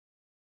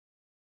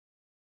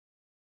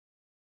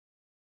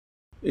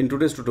In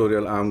today's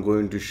tutorial, I'm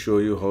going to show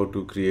you how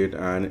to create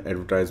an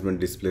advertisement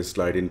display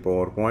slide in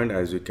PowerPoint.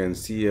 As you can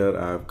see here,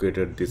 I have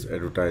created this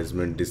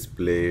advertisement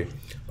display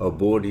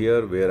board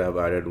here where I've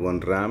added one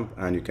ramp,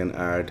 and you can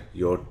add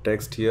your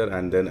text here,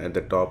 and then at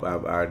the top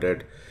I've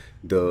added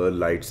the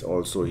lights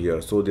also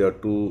here. So there are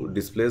two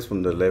displays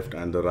from the left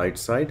and the right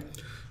side.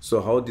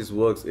 So how this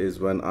works is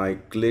when I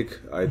click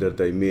either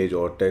the image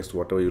or text,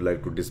 whatever you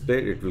like to display,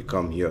 it will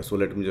come here. So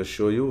let me just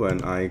show you.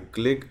 When I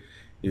click,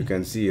 you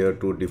can see here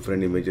two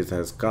different images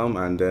has come,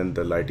 and then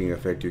the lighting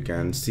effect you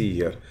can see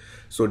here.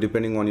 So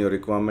depending on your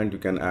requirement, you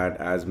can add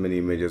as many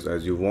images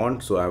as you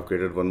want. So I have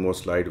created one more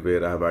slide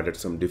where I have added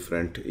some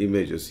different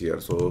images here.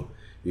 So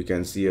you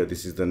can see here,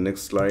 this is the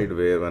next slide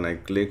where when I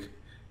click,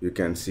 you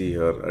can see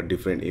here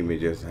different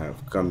images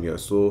have come here.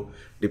 So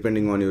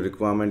depending on your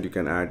requirement, you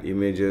can add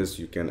images,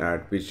 you can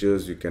add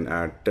pictures, you can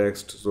add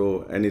text.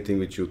 So anything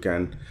which you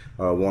can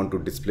want to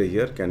display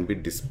here can be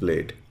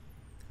displayed.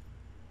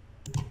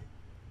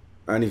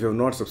 And if you have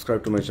not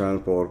subscribed to my channel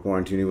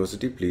PowerPoint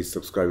University, please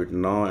subscribe it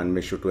now and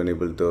make sure to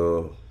enable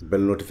the bell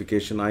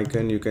notification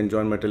icon. You can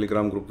join my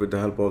Telegram group with the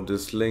help of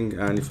this link,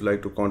 and if you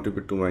like to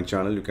contribute to my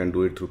channel, you can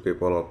do it through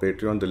PayPal or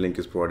Patreon. The link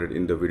is provided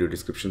in the video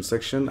description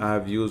section. I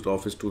have used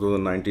Office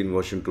 2019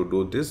 version to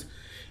do this.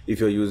 If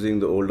you're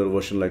using the older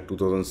version like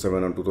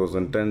 2007 or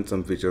 2010,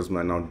 some features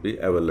might not be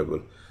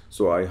available.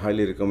 So I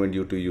highly recommend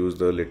you to use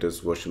the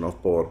latest version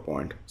of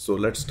PowerPoint. So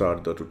let's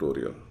start the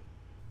tutorial.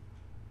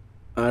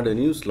 Add a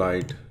new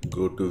slide,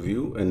 go to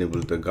view,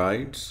 enable the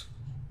guides,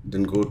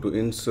 then go to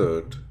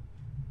insert,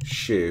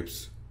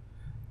 shapes,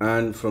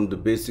 and from the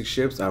basic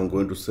shapes I'm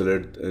going to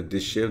select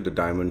this shape, the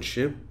diamond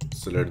shape.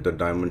 Select the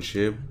diamond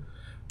shape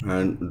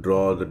and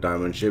draw the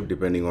diamond shape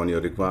depending on your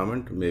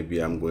requirement. Maybe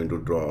I'm going to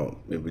draw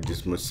maybe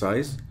this much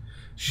size.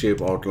 Shape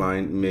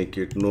outline, make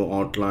it no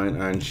outline,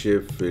 and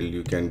shape fill,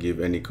 you can give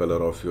any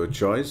color of your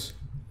choice.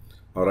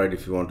 Alright,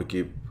 if you want to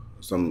keep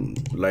some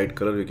light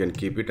color, you can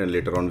keep it, and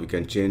later on we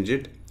can change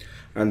it.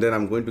 And then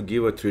I'm going to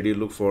give a 3D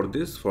look for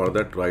this. For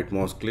that, right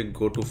mouse click,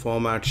 go to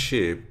format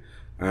shape,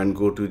 and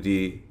go to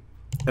the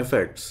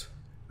effects,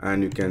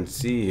 and you can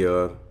see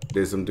here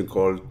there's something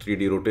called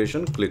 3D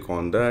rotation. Click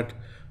on that,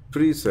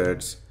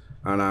 presets,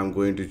 and I'm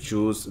going to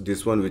choose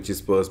this one, which is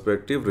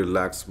perspective,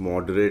 relax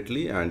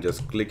moderately, and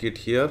just click it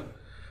here.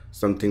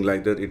 Something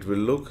like that it will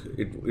look.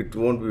 It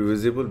won't be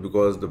visible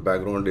because the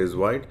background is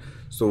white.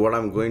 So what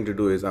I'm going to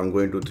do is I'm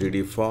going to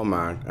 3D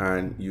format,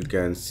 and you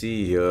can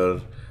see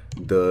here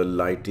the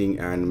lighting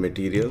and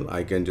material.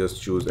 I can just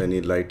choose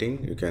any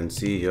lighting. You can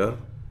see here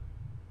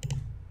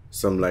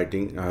some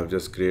lighting I have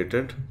just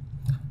created.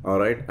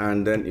 Alright,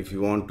 and then if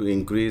you want to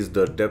increase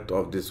the depth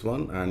of this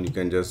one, and you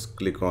can just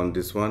click on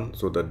this one,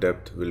 so the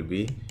depth will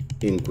be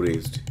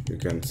increased. You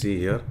can see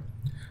here.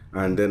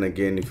 And then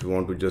again, if you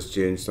want to just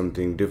change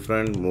something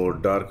different, more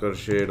darker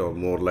shade or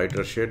more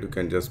lighter shade, you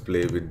can just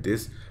play with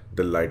this,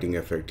 the lighting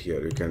effect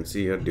here. You can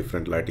see here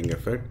different lighting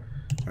effect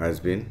has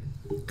been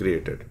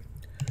created.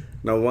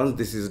 Now once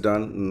this is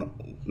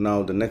done,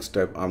 now the next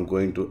step, I'm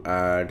going to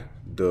add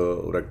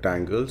the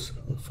rectangles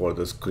for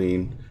the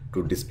screen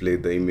to display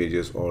the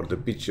images or the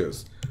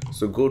pictures.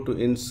 So go to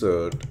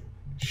insert,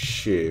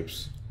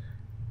 shapes.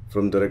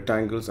 From the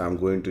rectangles, I'm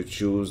going to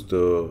choose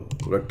the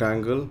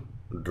rectangle,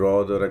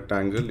 draw the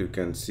rectangle. You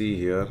can see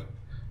here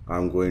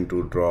I'm going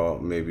to draw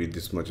maybe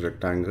this much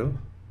rectangle.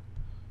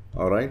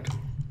 Alright,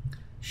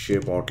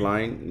 shape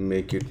outline,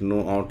 make it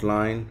no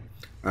outline,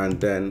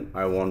 and then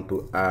I want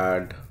to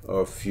add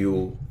a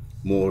few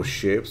more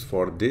shapes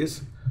for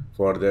this.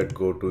 For that,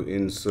 go to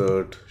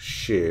insert,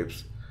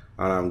 shapes,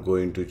 and I'm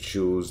going to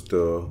choose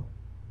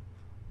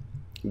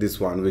this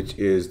one, which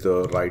is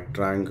the right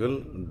triangle.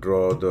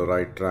 Draw the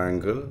right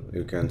triangle.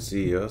 You can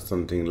see here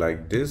something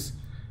like this.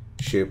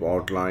 Shape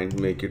outline,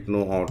 make it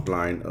no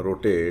outline,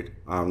 rotate.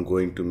 I'm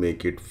going to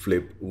make it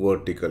flip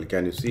vertical.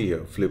 Can you see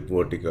here, flip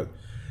vertical?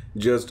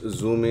 Just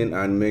zoom in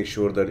and make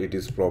sure that it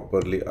is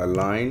properly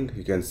aligned.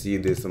 You can see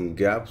there's some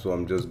gap, so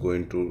I'm just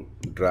going to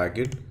drag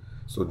it.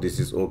 So this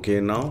is okay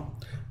now.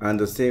 And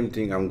the same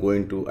thing, I'm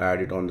going to add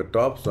it on the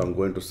top. So I'm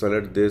going to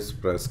select this,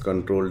 press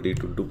Ctrl D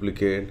to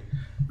duplicate,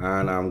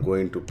 and I'm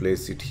going to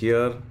place it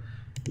here.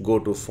 Go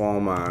to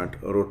format,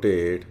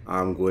 rotate.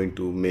 I'm going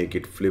to make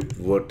it flip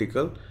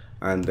vertical,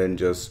 and then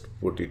just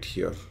put it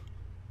here.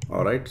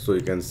 Alright, so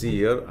you can see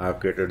here I have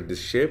created this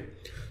shape.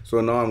 So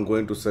now I'm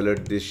going to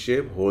select this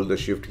shape, hold the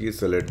shift key,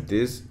 select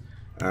this,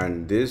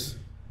 and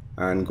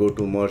go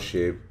to merge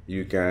shape.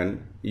 You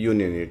can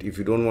union it. If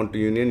you don't want to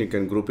union, you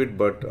can group it,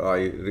 but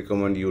I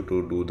recommend you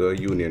to do the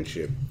union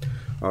shape.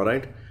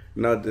 Alright,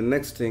 now the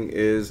next thing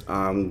is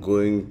I'm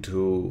going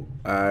to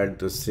add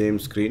the same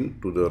screen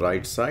to the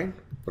right side.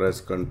 Press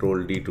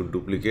Ctrl D to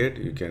duplicate.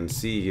 You can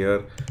see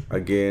here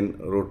again,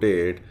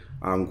 rotate.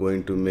 I'm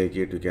going to make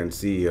it, you can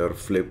see here,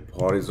 flip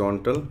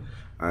horizontal,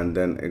 and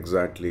then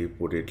exactly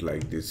put it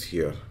like this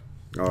here.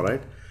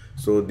 Alright,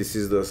 so this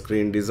is the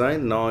screen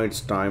design. Now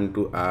it's time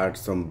to add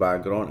some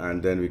background,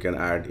 and then we can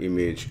add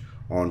image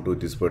onto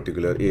this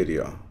particular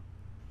area.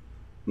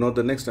 Now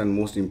the next and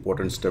most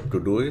important step to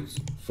do is,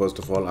 first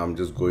of all, I'm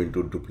just going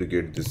to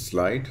duplicate this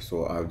slide.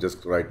 So I've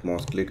just right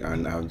mouse click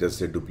and I've just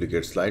said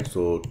duplicate slide.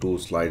 So two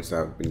slides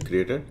have been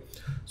created.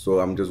 So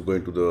I'm just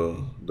going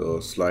to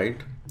the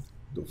slide,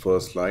 the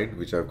first slide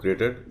which I've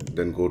created,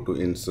 then go to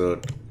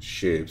insert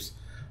shapes.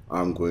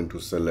 I'm going to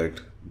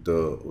select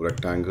the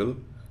rectangle,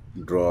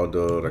 draw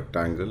the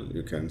rectangle.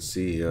 You can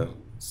see here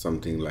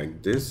something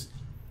like this.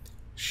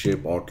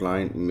 Shape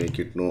outline, make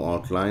it no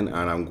outline,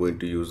 and I'm going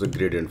to use a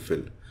gradient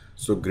fill.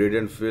 So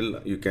gradient fill,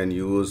 you can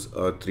use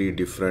three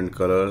different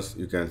colors.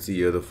 You can see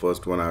here the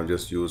first one I've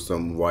just used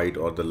some white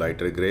or the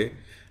lighter gray,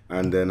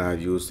 and then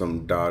I've used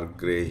some dark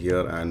gray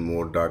here and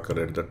more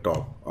darker at the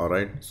top. All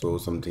right, so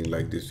something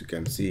like this you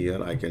can see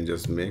here. I can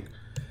just make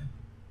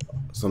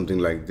something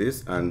like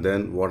this, and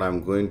then what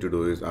I'm going to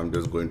do is I'm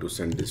just going to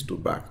send this to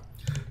back.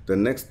 The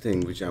next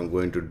thing which I'm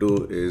going to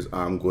do is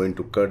I'm going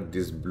to cut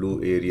this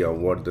blue area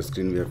what the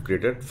screen we have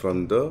created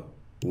from the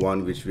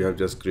one which we have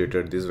just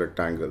created, this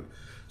rectangle.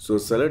 So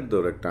select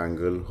the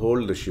rectangle,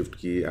 hold the shift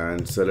key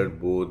and select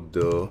both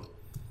the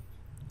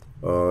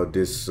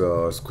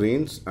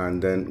screens,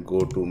 and then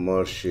go to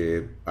merge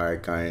shape.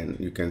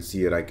 You can see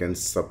here I can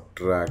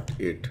subtract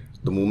it.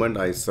 The moment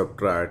I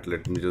subtract,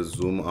 let me just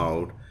zoom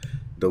out,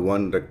 the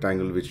one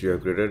rectangle which we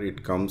have created,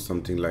 it comes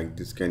something like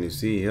this. Can you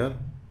see here?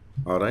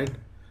 All right,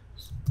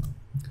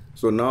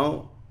 so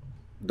now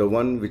the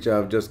one which I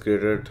have just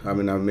created, I've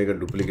made a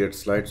duplicate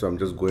slide, so I'm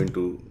just going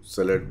to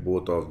select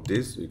both of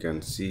this. You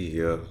can see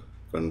here,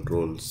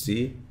 Control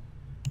C,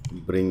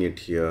 bring it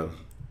here,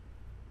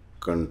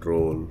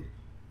 Control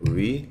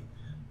V,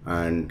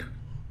 and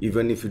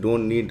even if you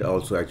don't need,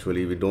 also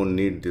actually we don't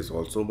need this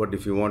also, but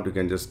if you want you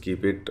can just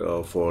keep it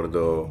for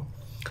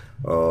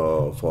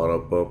a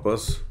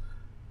purpose.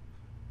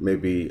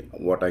 Maybe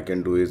what I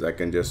can do is I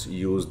can just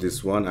use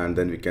this one and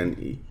then we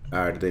can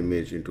add the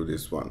image into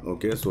this one.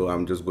 Okay, so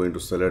I'm just going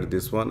to select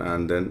this one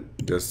and then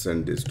just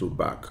send this to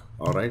back.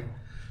 All right,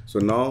 so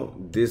now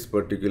this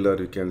particular,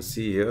 you can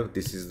see here,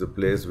 this is the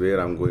place where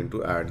I'm going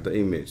to add the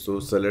image. So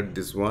select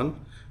this one,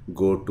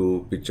 go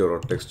to picture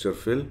or texture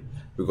fill,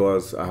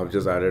 because I have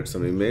just added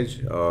some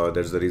image,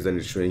 that's the reason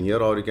it's showing here.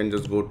 Or you can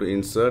just go to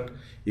insert.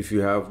 If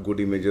you have good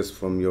images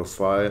from your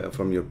file,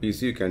 from your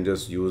PC, you can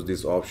just use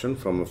this option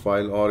from a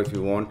file, or if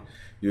you want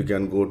you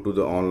can go to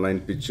the online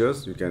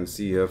pictures. You can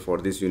see here, for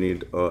this you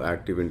need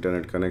active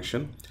internet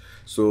connection.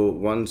 So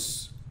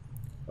once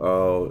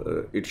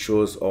it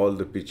shows all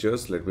the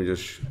pictures, let me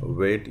just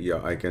wait.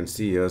 Yeah, I can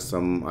see here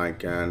some, I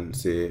can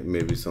say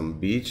maybe some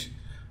beach.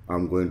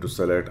 I'm going to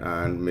select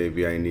and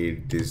maybe I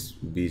need this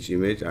beach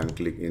image and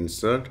click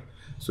insert.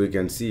 So you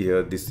can see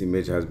here this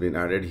image has been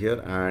added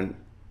here, and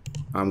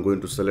I'm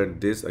going to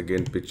select this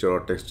again, picture or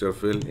texture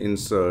fill,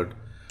 insert,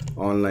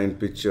 online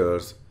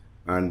pictures,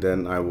 and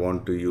then I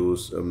want to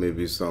use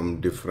maybe some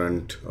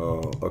different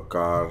a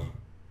car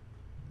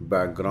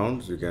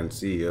backgrounds. You can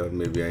see here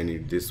maybe I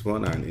need this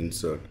one and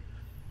insert.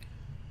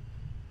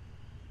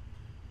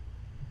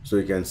 So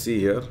you can see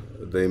here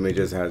the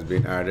images has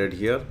been added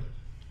here.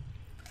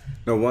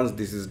 Now once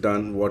this is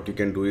done, what you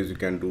can do is you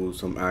can do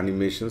some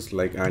animations,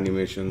 like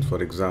animations.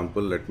 For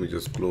example, let me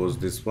just close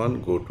this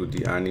one, go to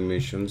the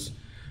animations,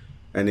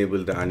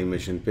 enable the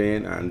animation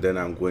pane, and then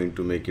I'm going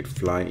to make it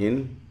fly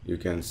in. You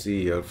can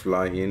see here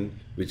fly in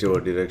whichever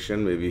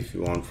direction. Maybe if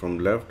you want from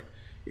left,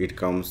 it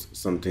comes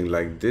something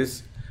like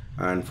this.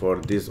 And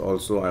for this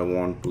also I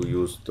want to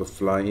use the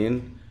fly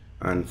in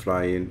and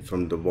fly in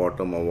from the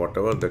bottom or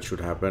whatever, that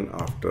should happen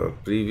after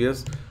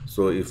previous.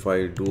 So if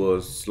I do a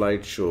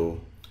slideshow,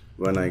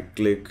 when I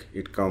click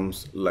it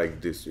comes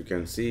like this. You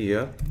can see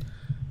here.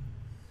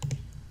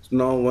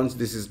 Now once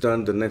this is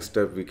done, the next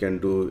step we can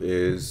do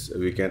is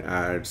we can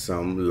add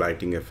some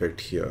lighting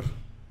effect here.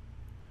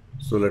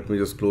 So let me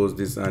just close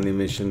this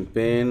animation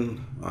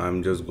pane.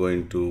 I'm just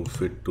going to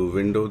fit to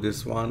window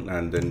this one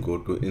and then go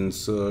to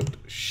insert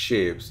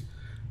shapes,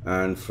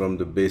 and from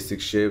the basic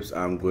shapes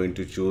I'm going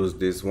to choose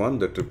this one,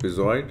 the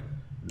trapezoid.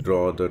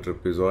 Draw the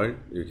trapezoid.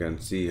 You can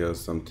see here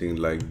something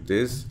like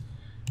this.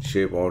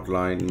 Shape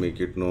outline, make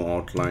it no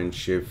outline.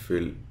 Shape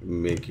fill,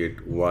 make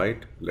it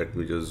white. Let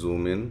me just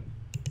zoom in.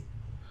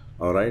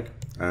 All right,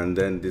 and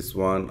then this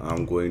one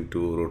I'm going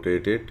to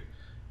rotate it.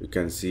 You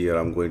can see here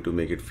I'm going to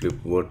make it flip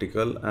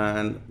vertical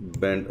and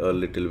bend a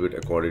little bit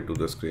according to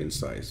the screen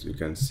size. You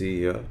can see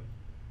here.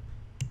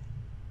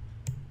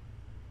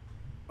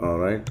 All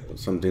right,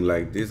 something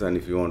like this. And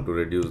if you want to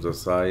reduce the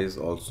size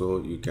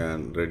also, you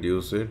can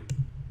reduce it.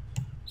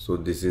 So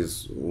this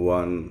is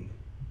one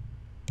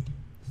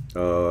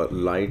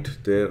light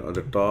there at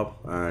the top,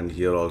 and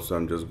here also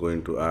I'm just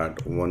going to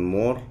add one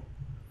more,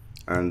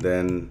 and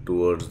then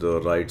towards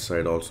the right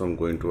side also I'm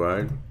going to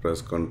add.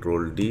 Press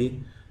Ctrl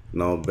D.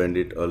 Now bend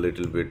it a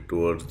little bit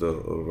towards the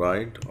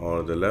right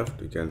or the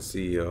left. You can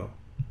see here,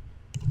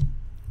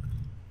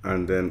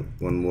 and then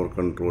one more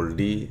Ctrl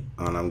D,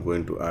 and I'm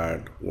going to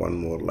add one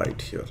more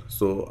light here.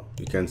 So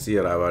you can see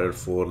here I've added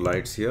 4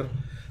 lights here.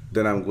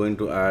 Then I'm going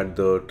to add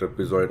the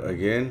trapezoid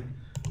again.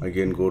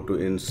 Go to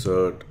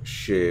insert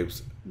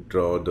shapes,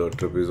 draw the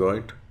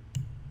trapezoid,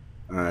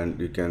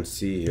 and you can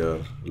see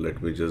here,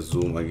 let me just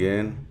zoom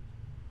again.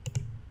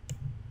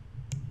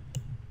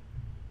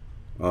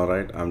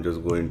 Alright, I'm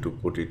just going to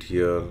put it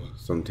here,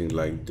 something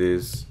like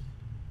this.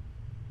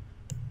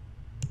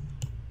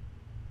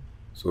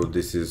 So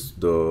this is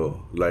the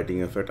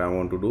lighting effect I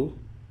want to do.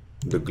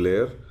 The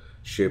glare,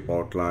 shape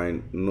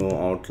outline, no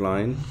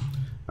outline,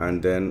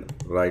 and then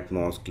right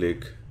mouse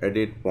click,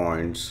 edit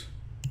points,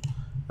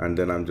 and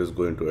then I'm just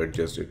going to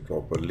adjust it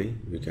properly.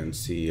 You can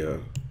see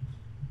here.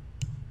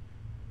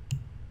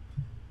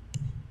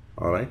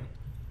 Alright,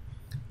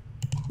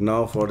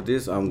 now for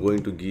this I'm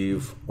going to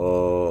give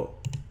a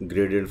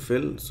gradient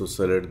fill. So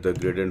select the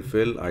gradient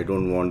fill. I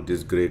don't want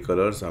this gray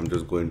colors, I'm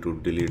just going to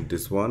delete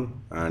this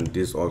one, and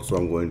this also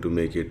I'm going to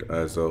make it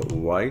as a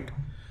white.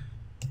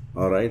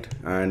 Alright,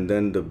 and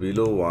then the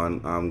below one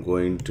I'm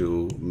going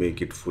to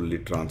make it fully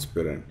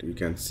transparent. You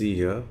can see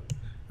here,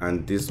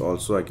 and this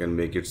also I can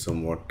make it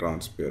somewhat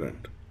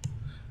transparent,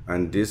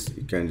 and this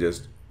you can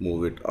just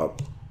move it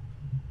up.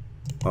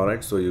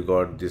 Alright, so you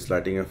got this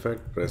lighting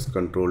effect. Press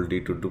Ctrl D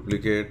to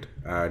duplicate,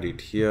 add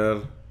it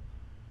here.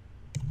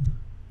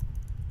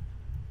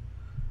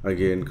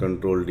 Again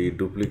Ctrl D,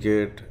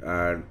 duplicate,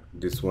 add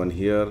this one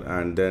here,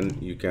 and then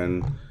you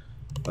can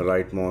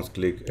right mouse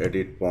click,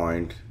 edit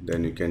point,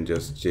 then you can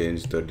just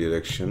change the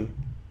direction.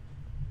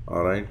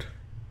 Alright,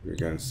 you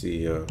can see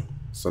here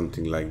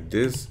something like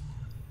this,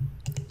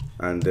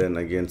 and then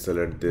again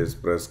select this,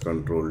 press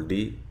Ctrl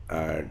D,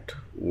 add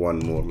one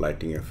more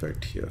lighting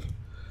effect here.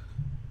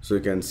 So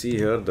you can see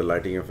here the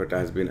lighting effect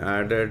has been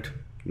added.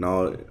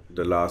 Now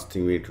the last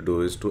thing we need to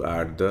do is to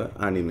add the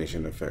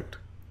animation effect.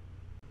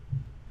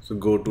 So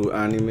go to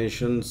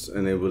animations,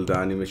 enable the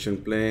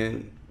animation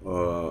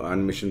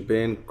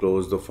pane,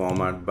 close the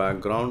format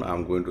background.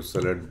 I'm going to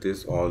select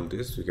this, all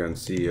this. You can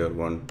see here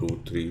 1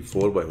 2 3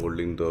 4 by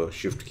holding the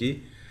shift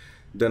key.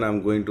 Then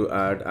I'm going to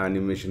add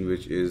animation,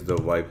 which is the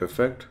wipe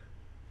effect.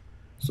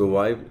 So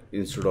wipe,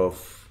 instead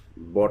of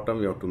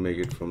bottom you have to make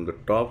it from the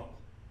top,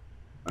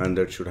 and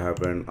that should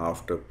happen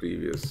after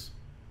previous.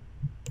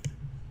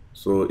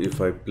 So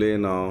if I play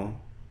now,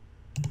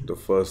 the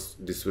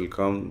first this will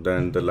come,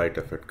 then the light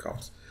effect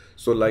comes.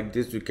 So like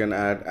this you can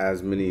add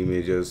as many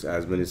images,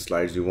 as many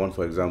slides you want.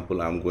 For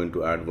example, I'm going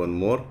to add one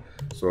more.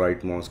 So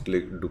right mouse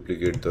click,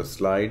 duplicate the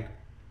slide,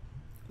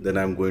 then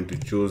I'm going to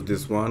choose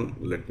this one.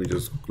 Let me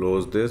just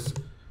close this,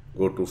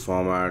 go to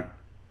format,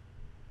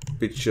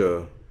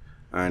 picture,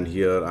 and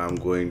here I'm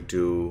going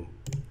to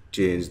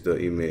change the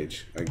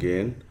image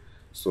again.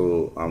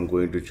 So I'm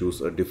going to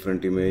choose a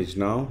different image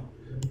now.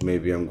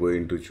 Maybe I'm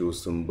going to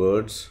choose some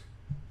birds.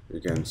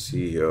 You can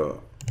see here,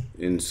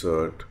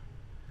 insert,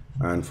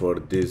 and for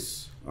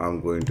this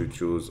I'm going to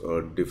choose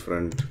a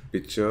different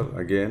picture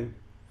again.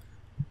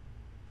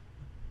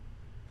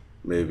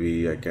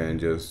 Maybe I can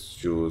just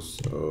choose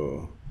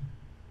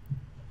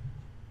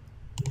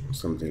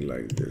something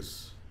like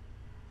this.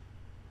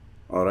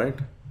 Alright,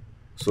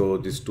 so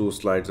these two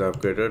slides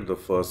I've created. The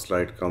first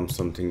slide comes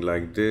something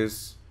like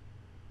this,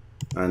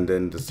 and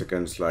then the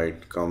second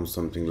slide comes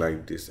something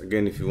like this.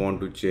 Again, if you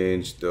want to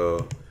change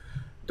the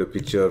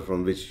picture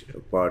from which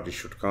part it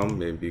should come,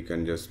 maybe you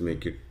can just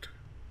make it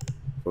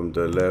from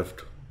the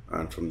left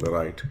and from the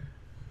right,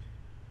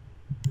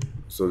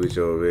 so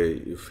whichever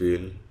way you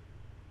feel.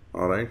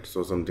 Alright,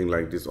 so something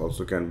like this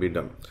also can be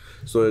done.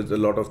 So it's a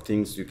lot of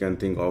things you can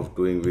think of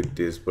doing with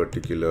this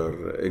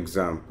particular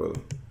example,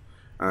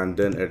 and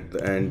then at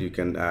the end you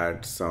can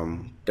add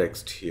some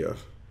text here.